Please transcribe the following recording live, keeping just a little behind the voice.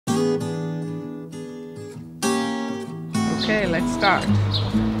Okay, let's start.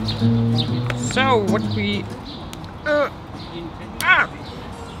 So what we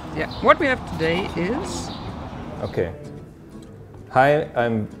what we have today is. Okay. Hi,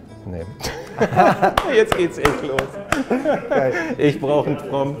 I'm. Nee. Jetzt geht's echt los. Ich brauche einen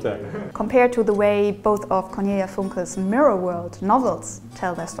Prompter. Compared to the way both of Cornelia Funke's Mirror World novels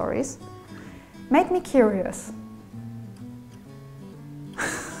tell their stories, made me curious.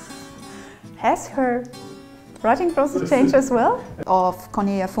 Has her writing process changed as well? Of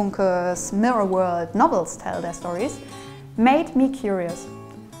Cornelia Funke's Mirror World novels tell their stories, made me curious.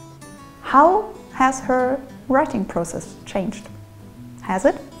 How has her writing process changed? Has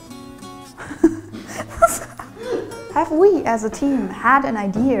it? Have we as a team had an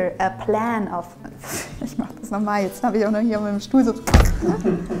idea, a plan of... Ich mach das nochmal, jetzt habe ich auch noch hier auf meinem Stuhl so...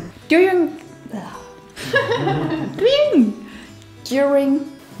 During...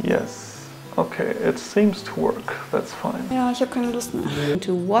 Yes. Okay, it seems to work. That's fine. Ja, ich habe keine Lust mehr.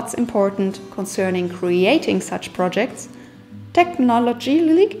 To what's important concerning creating such projects,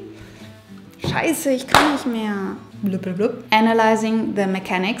 technologically... Scheiße, ich kann nicht mehr. Blub, blub, blub. Analyzing the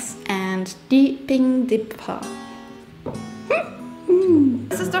mechanics and deeping deeper.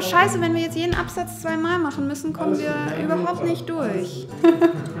 Es ist doch scheiße, wenn wir jetzt jeden Absatz zweimal machen müssen, kommen wir überhaupt nicht durch.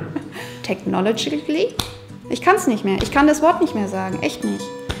 Technologically? Ich kann es nicht mehr. Ich kann das Wort nicht mehr sagen. Echt nicht.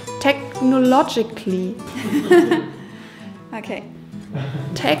 Technologically. Okay.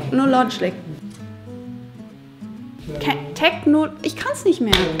 Technologically. Ich kann es nicht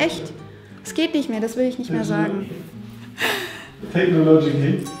mehr. Echt. Es geht nicht mehr, das will ich nicht mehr sagen.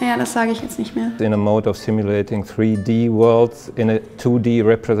 Technologically? Ja, das sage ich jetzt nicht mehr. In a mode of simulating 3D worlds in a 2D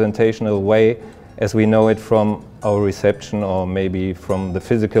representational way as we know it from our reception or maybe from the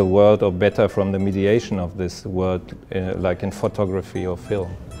physical world or better from the mediation of this world like in photography or film.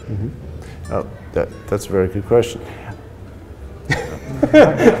 Mm-hmm. Oh, that's a very good question.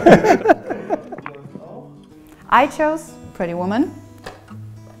 I chose Pretty Woman.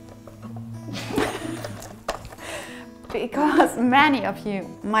 Because many of you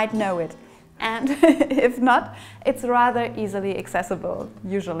might know it, and if not, it's rather easily accessible,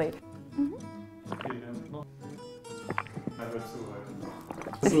 usually.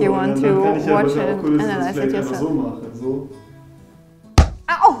 If you want to watch it and analyze it yourself.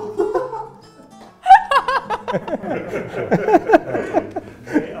 Ow!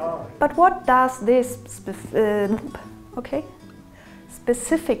 But what does this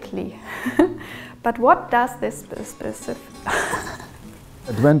specifically? But what does this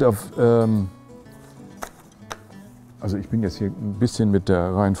Advent of, also ich bin jetzt hier ein bisschen mit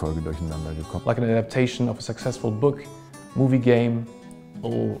der Reihenfolge durcheinander gekommen. Like an adaptation of a successful book, movie game,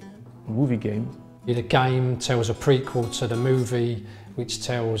 or movie game. The game tells a prequel to the movie, which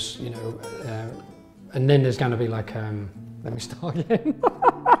tells, you know, and then there's going to be like, let me start again.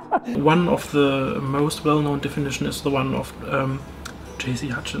 One of the most well-known definition is the one of J.C.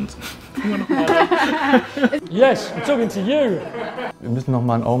 Hutchins. Yes, I'm talking to you. Wir müssen noch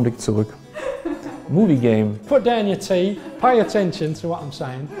mal einen Augenblick zurück. Movie game. Put down your tea, pay attention to what I'm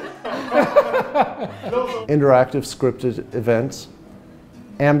saying. Interactive scripted events,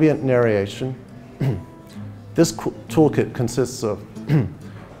 ambient narration. This toolkit consists of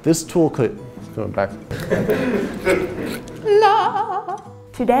this toolkit. Going back. La.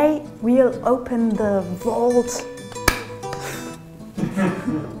 Today we'll open the vault.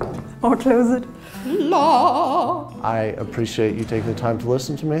 Or close it. La. I appreciate you taking the time to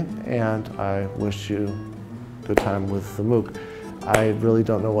listen to me, and I wish you a good time with the MOOC. I really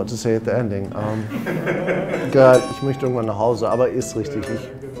don't know what to say at the ending. Gott, ich möchte irgendwann nach Hause, aber ist richtig.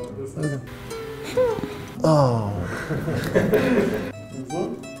 Oh.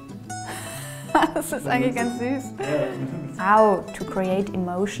 Das ist eigentlich ganz süß. How to create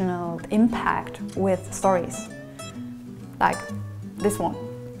emotional impact with stories. Like this one.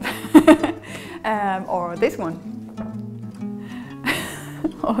 Or this one.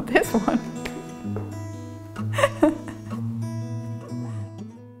 Or this one.